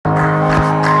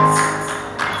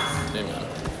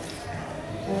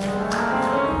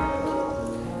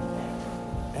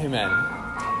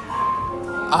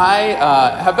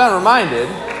I have been reminded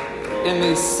in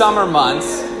these summer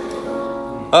months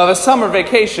of a summer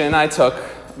vacation I took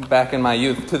back in my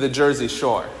youth to the Jersey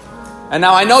Shore. And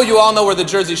now I know you all know where the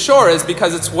Jersey Shore is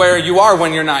because it's where you are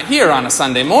when you're not here on a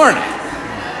Sunday morning.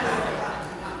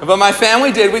 But my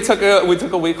family did. We took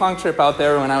a week-long trip out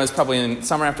there when I was probably in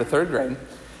summer after third grade.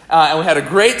 And we had a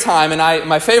great time. And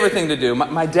my favorite thing to do,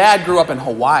 my dad grew up in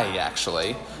Hawaii,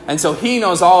 actually. And so he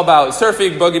knows all about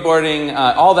surfing, boogie boarding,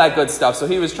 all that good stuff. So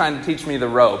he was trying to teach me the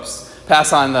ropes,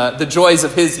 pass on the joys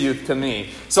of his youth to me.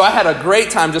 So I had a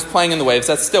great time just playing in the waves.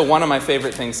 That's still one of my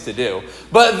favorite things to do.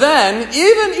 But then,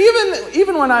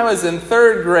 even when I was in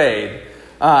third grade,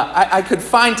 I could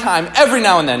find time every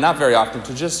now and then, not very often,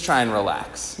 to just try and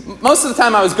relax. Most of the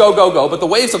time I was go, but the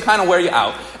waves will kind of wear you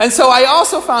out. And so I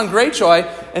also found great joy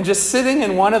in just sitting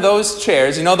in one of those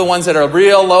chairs, you know, the ones that are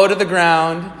real low to the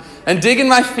ground, and digging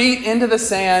my feet into the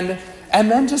sand, and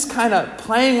then just kind of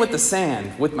playing with the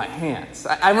sand with my hands.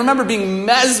 I remember being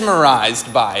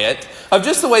mesmerized by it, of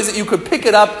just the ways that you could pick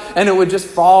it up and it would just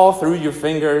fall through your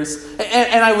fingers.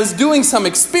 And I was doing some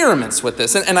experiments with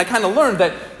this, and I kind of learned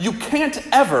that you can't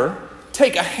ever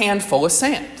take a handful of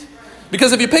sand.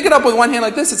 Because if you pick it up with one hand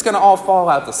like this, it's going to all fall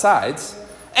out the sides.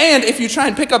 And if you try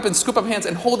and pick up and scoop up hands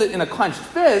and hold it in a clenched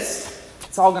fist,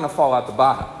 it's all going to fall out the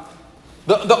bottom.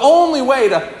 The only way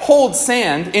to hold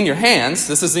sand in your hands,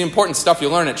 this is the important stuff you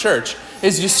learn at church,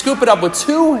 is you scoop it up with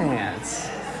two hands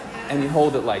and you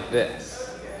hold it like this.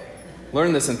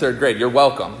 Learn this in third grade. You're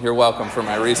welcome. You're welcome for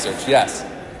my research. Yes.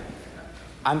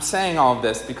 I'm saying all of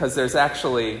this because there's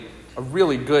actually a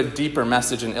really good, deeper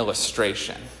message and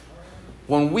illustration.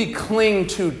 When we cling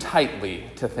too tightly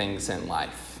to things in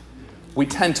life, we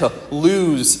tend to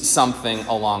lose something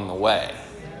along the way.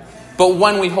 But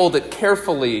when we hold it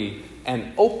carefully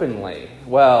and openly,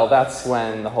 well, that's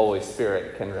when the Holy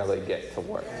Spirit can really get to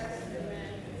work.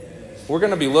 We're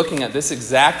going to be looking at this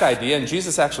exact idea, and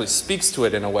Jesus actually speaks to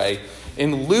it in a way,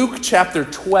 in Luke chapter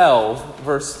 12,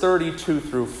 verse 32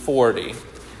 through 40.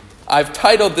 I've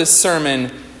titled this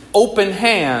sermon, Open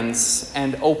Hands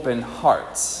and Open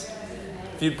Hearts.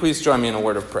 If you'd please join me in a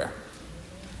word of prayer.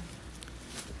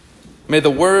 May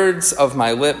the words of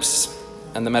my lips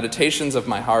and the meditations of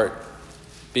my heart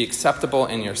be acceptable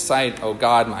in your sight, O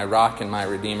God, my rock and my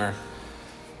redeemer.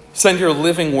 Send your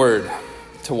living word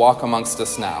to walk amongst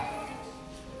us now,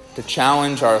 to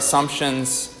challenge our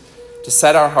assumptions, to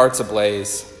set our hearts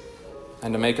ablaze,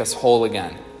 and to make us whole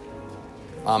again.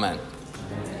 Amen.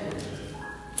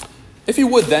 If you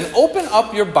would then, open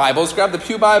up your Bibles, grab the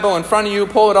Pew Bible in front of you,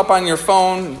 pull it up on your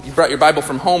phone. You brought your Bible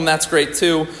from home, that's great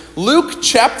too. Luke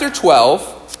chapter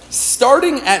 12,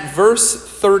 starting at verse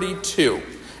 32.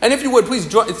 And if you would,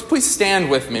 please stand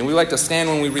with me. We like to stand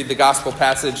when we read the gospel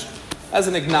passage as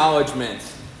an acknowledgement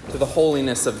to the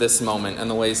holiness of this moment and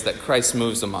the ways that Christ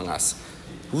moves among us.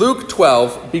 Luke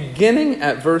 12, beginning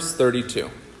at verse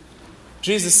 32.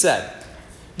 Jesus said,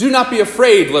 "Do not be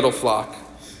afraid, little flock,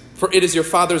 for it is your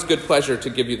Father's good pleasure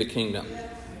to give you the kingdom.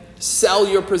 Sell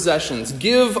your possessions,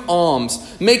 give alms,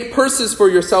 make purses for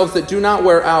yourselves that do not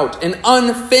wear out, an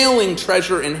unfailing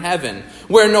treasure in heaven,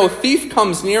 where no thief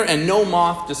comes near and no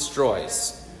moth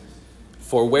destroys.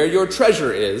 For where your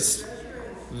treasure is,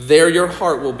 there your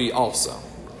heart will be also."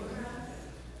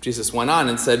 Jesus went on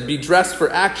and said, "Be dressed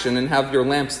for action and have your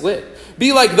lamps lit.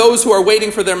 Be like those who are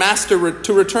waiting for their master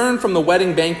to return from the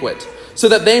wedding banquet, so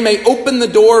that they may open the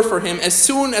door for him as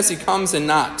soon as he comes and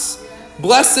knocks.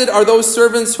 Blessed are those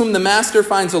servants whom the master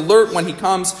finds alert when he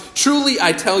comes. Truly,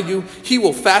 I tell you, he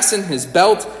will fasten his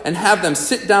belt and have them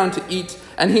sit down to eat,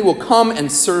 and he will come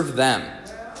and serve them.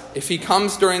 If he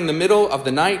comes during the middle of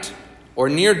the night or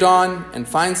near dawn and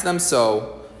finds them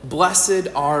so, blessed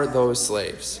are those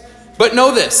slaves. But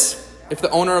know this, if the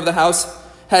owner of the house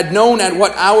had known at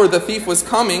what hour the thief was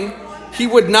coming, he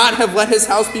would not have let his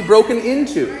house be broken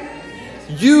into.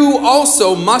 You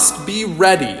also must be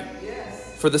ready,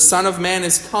 for the Son of Man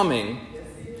is coming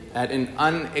at an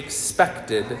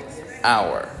unexpected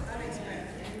hour."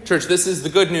 Church, this is the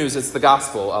good news. It's the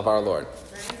gospel of our Lord.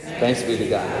 Thanks be to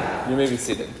God. You may be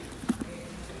seated.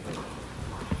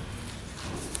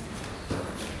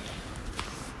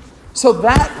 So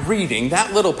that reading,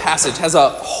 that little passage, has a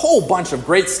whole bunch of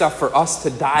great stuff for us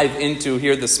to dive into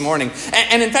here this morning.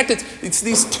 And in fact, it's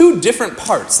these two different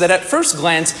parts that at first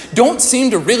glance don't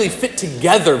seem to really fit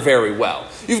together very well.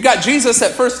 You've got Jesus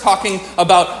at first talking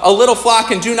about a little flock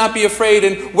and do not be afraid,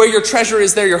 and where your treasure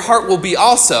is, there your heart will be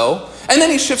also. And then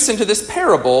he shifts into this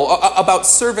parable about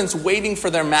servants waiting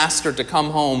for their master to come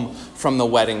home from the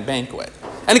wedding banquet.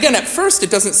 And again, at first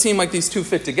it doesn't seem like these two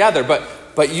fit together,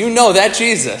 but you know that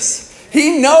Jesus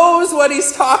He knows what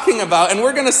he's talking about, and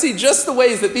we're going to see just the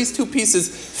ways that these two pieces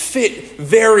fit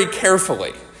very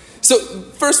carefully. So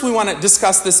first we want to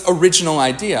discuss this original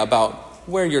idea about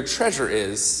where your treasure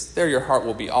is, there your heart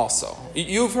will be also.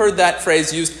 You've heard that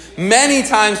phrase used many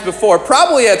times before,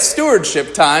 probably at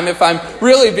stewardship time, if I'm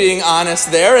really being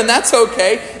honest there, and that's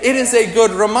okay. It is a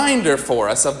good reminder for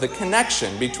us of the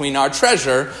connection between our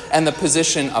treasure and the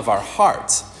position of our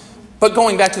heart. But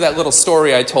going back to that little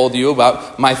story I told you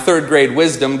about my third grade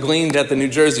wisdom gleaned at the New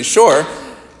Jersey shore,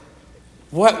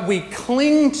 what we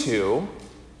cling to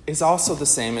is also the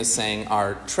same as saying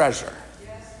our treasure.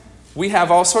 We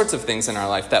have all sorts of things in our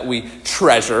life that we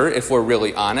treasure, if we're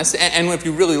really honest. And if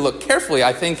you really look carefully,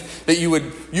 I think that you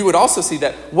would also see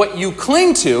that what you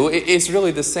cling to is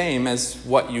really the same as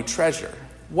what you treasure.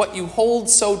 What you hold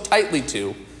so tightly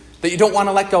to that you don't want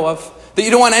to let go of, that you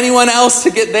don't want anyone else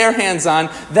to get their hands on,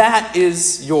 that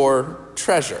is your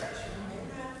treasure.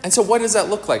 And so what does that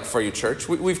look like for you, church?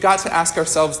 We've got to ask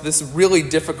ourselves this really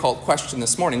difficult question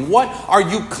this morning. What are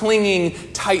you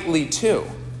clinging tightly to?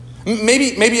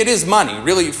 Maybe it is money,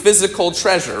 really physical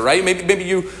treasure, right? Maybe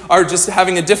you are just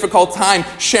having a difficult time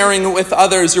sharing it with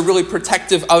others. You're really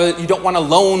protective of it. You don't want to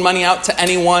loan money out to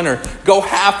anyone or go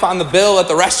half on the bill at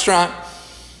the restaurant.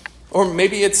 Or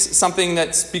maybe it's something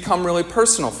that's become really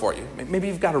personal for you. Maybe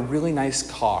you've got a really nice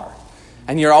car,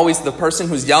 and you're always the person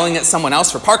who's yelling at someone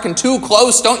else for parking too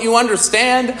close. Don't you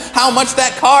understand how much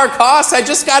that car costs? I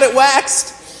just got it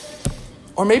waxed.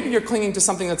 Or maybe you're clinging to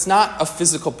something that's not a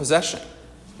physical possession.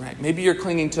 Right? Maybe you're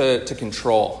clinging to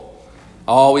control,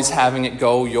 always having it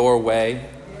go your way.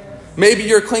 Maybe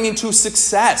you're clinging to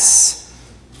success,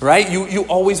 right? You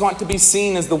always want to be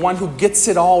seen as the one who gets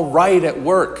it all right at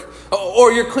work.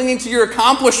 Or you're clinging to your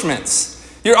accomplishments.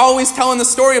 You're always telling the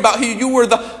story about how you were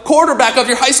the quarterback of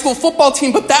your high school football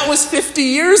team, but that was 50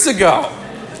 years ago.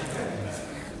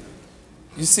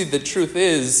 You see, the truth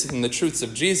is, and the truths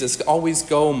of Jesus always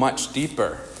go much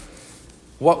deeper.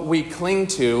 What we cling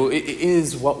to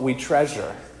is what we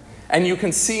treasure. And you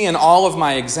can see in all of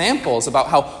my examples about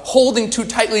how holding too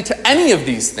tightly to any of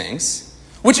these things,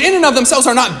 which in and of themselves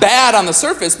are not bad on the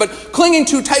surface, but clinging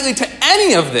too tightly to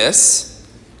any of this,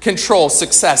 control,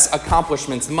 success,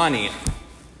 accomplishments, money,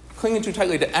 clinging too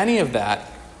tightly to any of that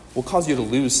will cause you to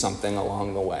lose something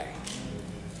along the way.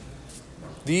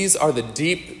 These are the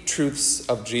deep truths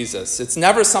of Jesus. It's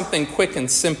never something quick and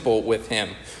simple with him.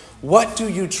 What do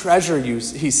you treasure,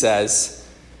 he says.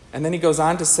 And then he goes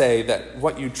on to say that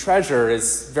what you treasure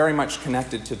is very much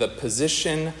connected to the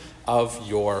position of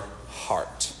your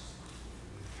heart.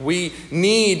 We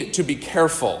need to be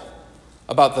careful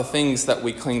about the things that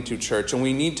we cling to, church, and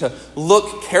we need to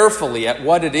look carefully at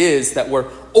what it is that we're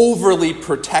overly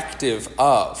protective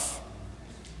of.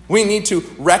 We need to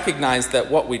recognize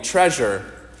that what we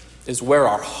treasure is where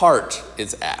our heart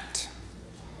is at.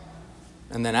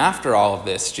 And then after all of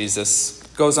this, Jesus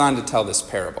goes on to tell this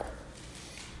parable.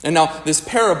 And now this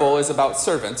parable is about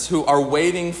servants who are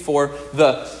waiting for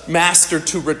the master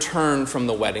to return from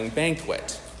the wedding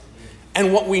banquet.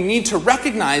 And what we need to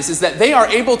recognize is that they are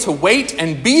able to wait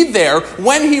and be there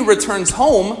when he returns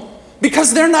home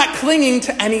because they're not clinging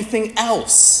to anything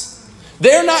else.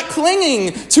 They're not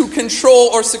clinging to control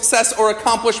or success or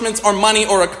accomplishments or money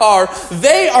or a car.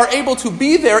 They are able to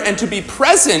be there and to be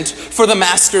present for the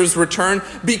master's return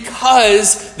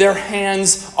because their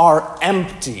hands are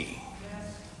empty.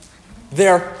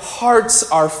 Their hearts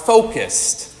are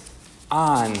focused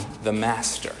on the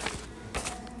master.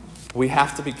 We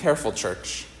have to be careful,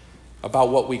 church, about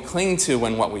what we cling to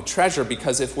and what we treasure,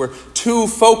 because if we're too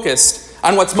focused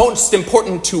on what's most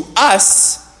important to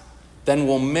us, then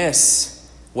we'll miss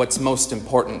what's most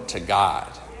important to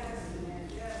God.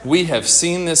 We have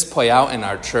seen this play out in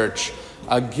our church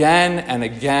again and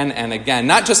again and again,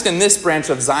 not just in this branch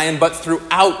of Zion, but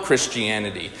throughout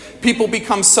Christianity. People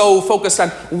become so focused on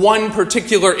one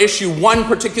particular issue, one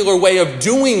particular way of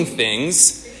doing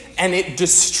things, and it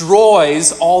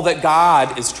destroys all that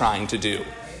God is trying to do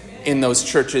in those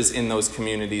churches, in those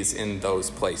communities, in those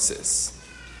places.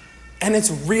 And it's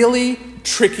really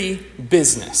tricky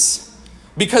business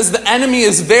because the enemy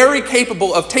is very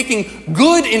capable of taking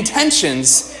good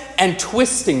intentions and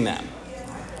twisting them.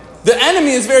 The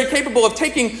enemy is very capable of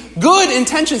taking good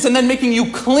intentions and then making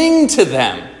you cling to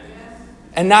them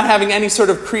and not having any sort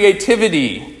of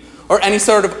creativity or any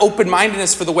sort of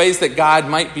open-mindedness for the ways that God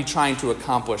might be trying to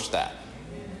accomplish that.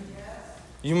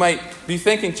 You might be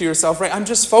thinking to yourself, right, I'm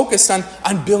just focused on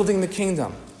building the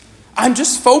kingdom. I'm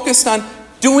just focused on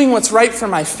doing what's right for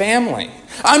my family.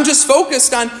 I'm just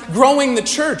focused on growing the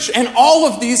church. And all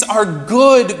of these are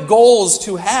good goals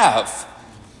to have.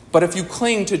 But if you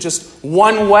cling to just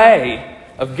one way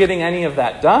of getting any of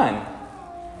that done,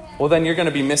 well, then you're going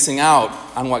to be missing out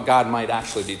on what God might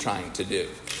actually be trying to do.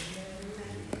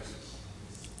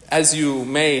 As you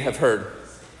may have heard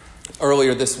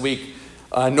earlier this week,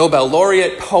 Nobel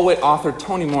laureate, poet, author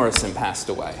Toni Morrison passed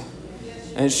away.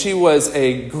 And she was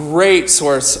a great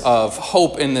source of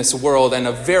hope in this world and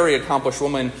a very accomplished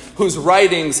woman whose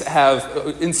writings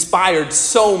have inspired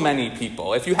so many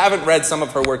people. If you haven't read some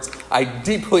of her works, I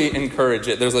deeply encourage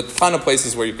it. There's a ton of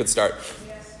places where you could start.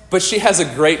 But she has a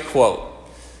great quote.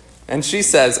 And she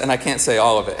says, and I can't say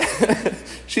all of it,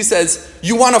 she says,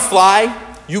 "You want to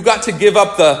fly? You got to give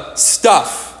up the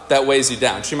stuff that weighs you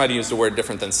down." She might have used a word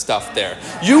different than stuff there.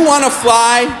 You want to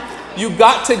fly? You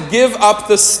got to give up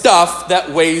the stuff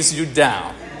that weighs you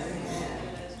down.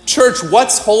 Church,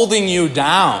 what's holding you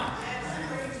down?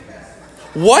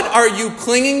 What are you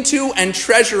clinging to and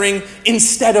treasuring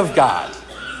instead of God?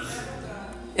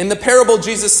 In the parable,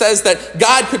 Jesus says that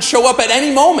God could show up at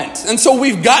any moment. And so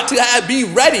we've got to be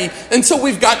ready. And so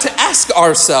we've got to ask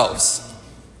ourselves,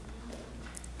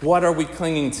 what are we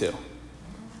clinging to?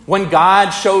 When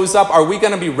God shows up, are we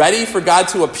going to be ready for God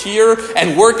to appear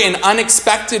and work in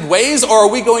unexpected ways? Or are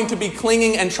we going to be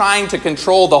clinging and trying to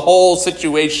control the whole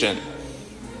situation?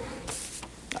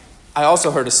 I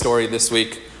also heard a story this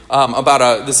week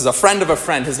this is a friend of a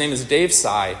friend. His name is Dave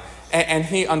Tsai. And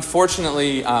he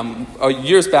unfortunately,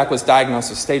 years back, was diagnosed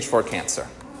with stage 4 cancer.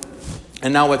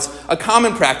 And now what's a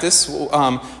common practice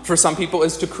for some people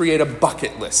is to create a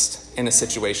bucket list in a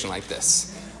situation like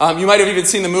this. You might have even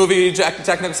seen the movie, Jack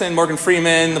Nicholson, Morgan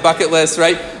Freeman, The Bucket List,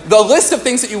 right? The list of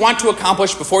things that you want to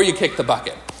accomplish before you kick the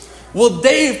bucket. Well,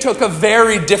 Dave took a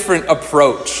very different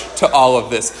approach to all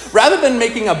of this. Rather than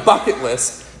making a bucket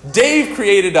list, Dave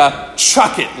created a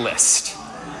chuck it list.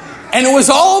 And it was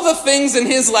all the things in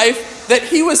his life that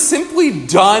he was simply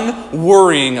done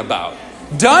worrying about.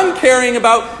 Done caring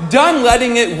about, done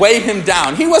letting it weigh him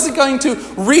down. He wasn't going to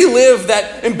relive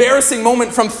that embarrassing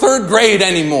moment from 3rd grade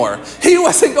anymore. He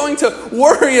wasn't going to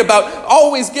worry about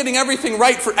always getting everything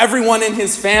right for everyone in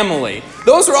his family.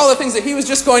 Those were all the things that he was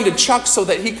just going to chuck so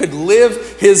that he could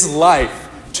live his life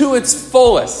to its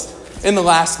fullest in the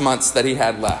last months that he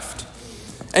had left.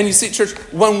 And you see, church,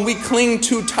 when we cling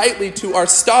too tightly to our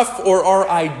stuff or our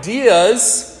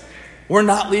ideas, we're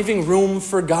not leaving room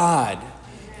for God.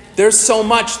 There's so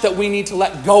much that we need to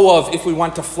let go of if we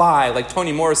want to fly, like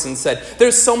Toni Morrison said.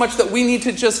 There's so much that we need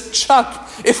to just chuck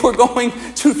if we're going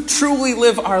to truly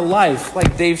live our life,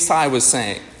 like Dave Tsai was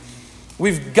saying.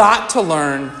 We've got to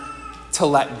learn to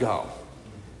let go.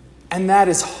 And that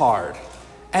is hard.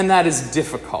 And that is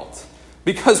difficult.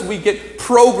 Because we get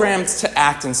programmed to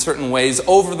act in certain ways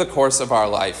over the course of our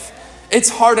life. It's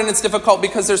hard and it's difficult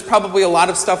because there's probably a lot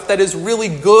of stuff that is really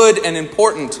good and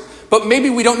important. But maybe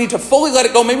we don't need to fully let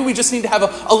it go. Maybe we just need to have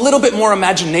a little bit more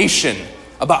imagination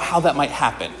about how that might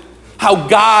happen. How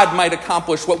God might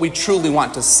accomplish what we truly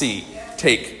want to see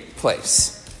take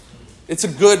place. It's a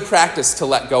good practice to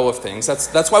let go of things.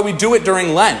 That's why we do it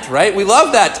during Lent, right? We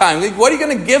love that time. What are you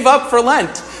going to give up for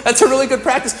Lent? That's a really good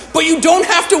practice. But you don't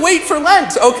have to wait for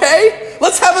Lent, okay?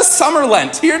 Let's have a summer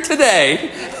Lent here today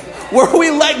where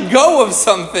we let go of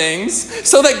some things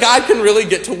so that God can really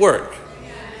get to work.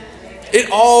 It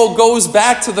all goes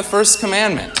back to the first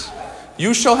commandment.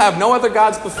 You shall have no other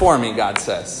gods before me, God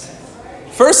says.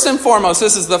 First and foremost,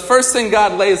 this is the first thing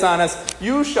God lays on us.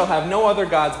 You shall have no other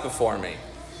gods before me.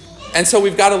 And so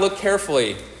we've got to look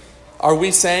carefully. Are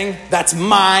we saying that's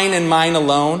mine and mine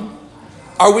alone?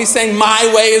 Are we saying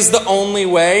my way is the only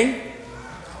way?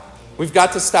 We've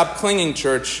got to stop clinging,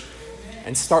 church,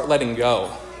 and start letting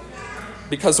go.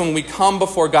 Because when we come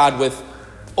before God with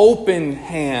open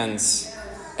hands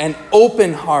and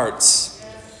open hearts,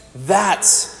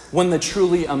 that's when the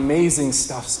truly amazing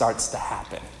stuff starts to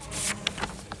happen.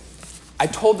 I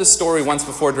told this story once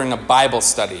before during a Bible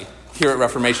study here at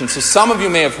Reformation, so some of you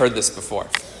may have heard this before.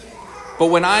 But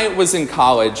when I was in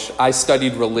college, I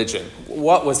studied religion.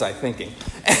 What was I thinking?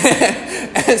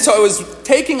 And so I was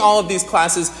taking all of these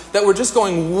classes that were just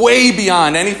going way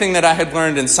beyond anything that I had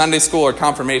learned in Sunday school or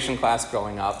confirmation class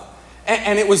growing up.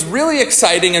 And it was really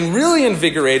exciting and really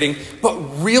invigorating, but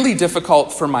really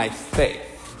difficult for my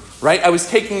faith, right? I was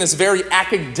taking this very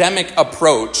academic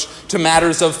approach to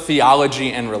matters of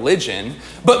theology and religion,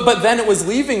 but then it was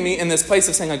leaving me in this place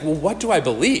of saying, like, well, what do I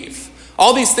believe?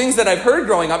 All these things that I've heard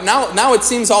growing up, now it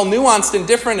seems all nuanced and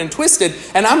different and twisted,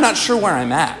 and I'm not sure where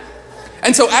I'm at.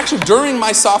 And so actually, during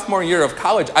my sophomore year of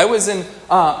college, I was in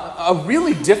a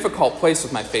really difficult place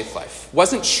with my faith life.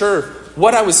 Wasn't sure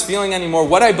what I was feeling anymore,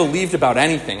 what I believed about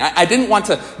anything. I didn't want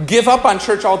to give up on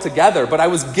church altogether, but I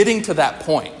was getting to that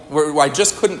point where I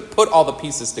just couldn't put all the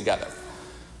pieces together.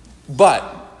 But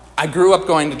I grew up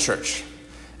going to church.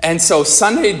 And so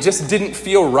Sunday just didn't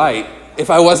feel right if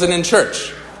I wasn't in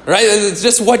church. Right? It's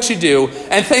just what you do.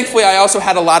 And thankfully, I also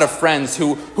had a lot of friends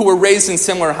who were raised in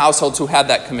similar households who had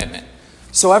that commitment.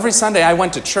 So every Sunday, I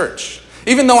went to church.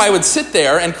 Even though I would sit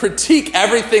there and critique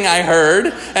everything I heard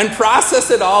and process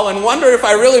it all and wonder if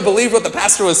I really believed what the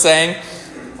pastor was saying.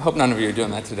 I hope none of you are doing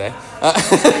that today.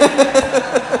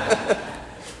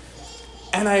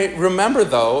 And I remember,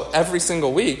 though, every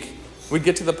single week, we'd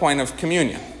get to the point of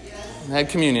communion. I had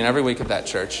communion every week at that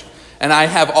church. And I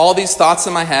have all these thoughts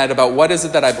in my head about what is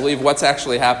it that I believe, what's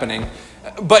actually happening.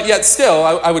 But yet still,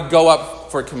 I would go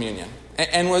up for communion.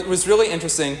 And what was really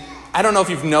interesting, I don't know if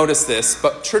you've noticed this,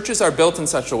 but churches are built in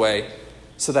such a way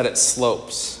so that it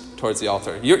slopes towards the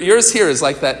altar. Yours here is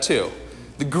like that too.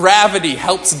 The gravity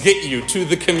helps get you to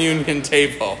the communion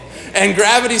table. And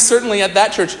gravity certainly at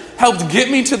that church helped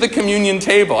get me to the communion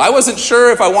table. I wasn't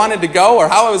sure if I wanted to go or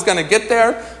how I was going to get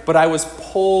there, but I was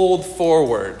pulled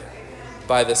forward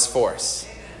by this force.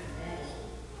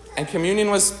 And communion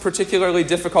was a particularly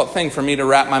difficult thing for me to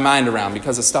wrap my mind around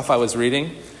because of stuff I was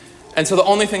reading. And so the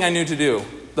only thing I knew to do,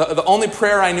 the only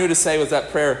prayer I knew to say was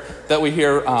that prayer that we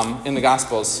hear in the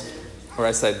Gospels, where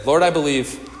I said, Lord, I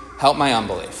believe, help my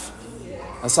unbelief.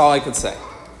 That's all I could say.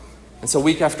 And so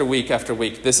week after week after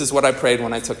week, this is what I prayed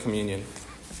when I took communion.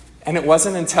 And it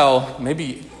wasn't until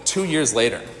maybe 2 years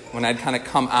later, when I'd kind of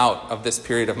come out of this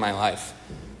period of my life,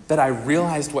 that I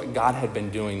realized what God had been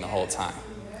doing the whole time,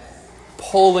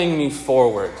 pulling me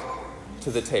forward to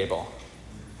the table.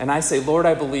 And I say, Lord,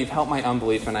 I believe, help my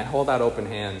unbelief, and I hold out open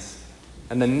hands.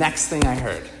 And the next thing I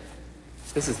heard,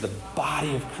 this is the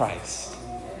body of Christ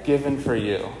given for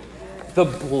you, the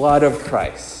blood of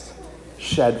Christ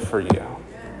shed for you.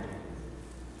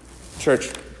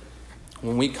 Church,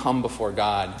 when we come before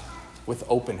God with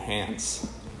open hands,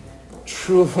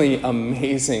 truly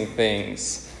amazing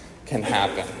things can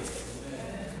happen.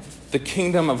 The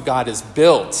kingdom of God is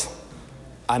built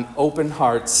on open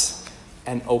hearts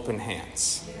and open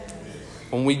hands.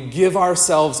 When we give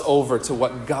ourselves over to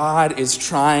what God is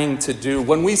trying to do,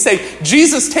 when we say,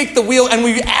 Jesus, take the wheel, and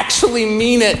we actually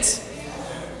mean it,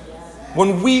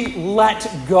 when we let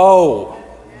go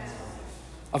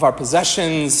of our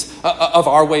possessions, of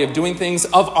our way of doing things,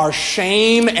 of our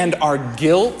shame and our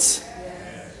guilt,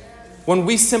 when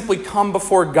we simply come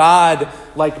before God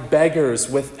like beggars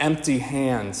with empty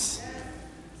hands,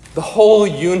 the whole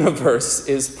universe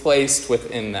is placed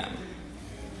within them.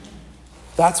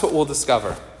 That's what we'll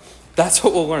discover. That's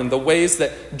what we'll learn. The ways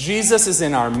that Jesus is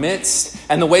in our midst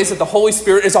and the ways that the Holy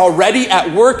Spirit is already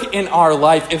at work in our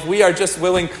life if we are just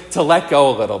willing to let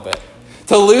go a little bit,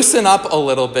 to loosen up a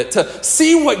little bit, to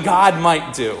see what God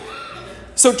might do.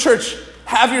 So church,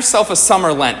 have yourself a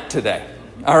summer Lent today,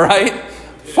 all right?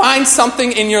 Find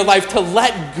something in your life to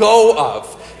let go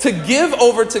of, to give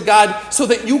over to God so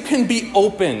that you can be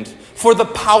opened for the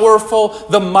powerful,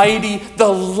 the mighty, the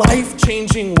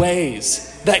life-changing ways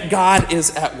that God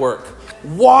is at work.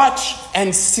 Watch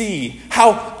and see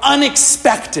how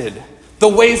unexpected the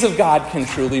ways of God can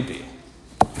truly be.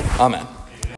 Amen.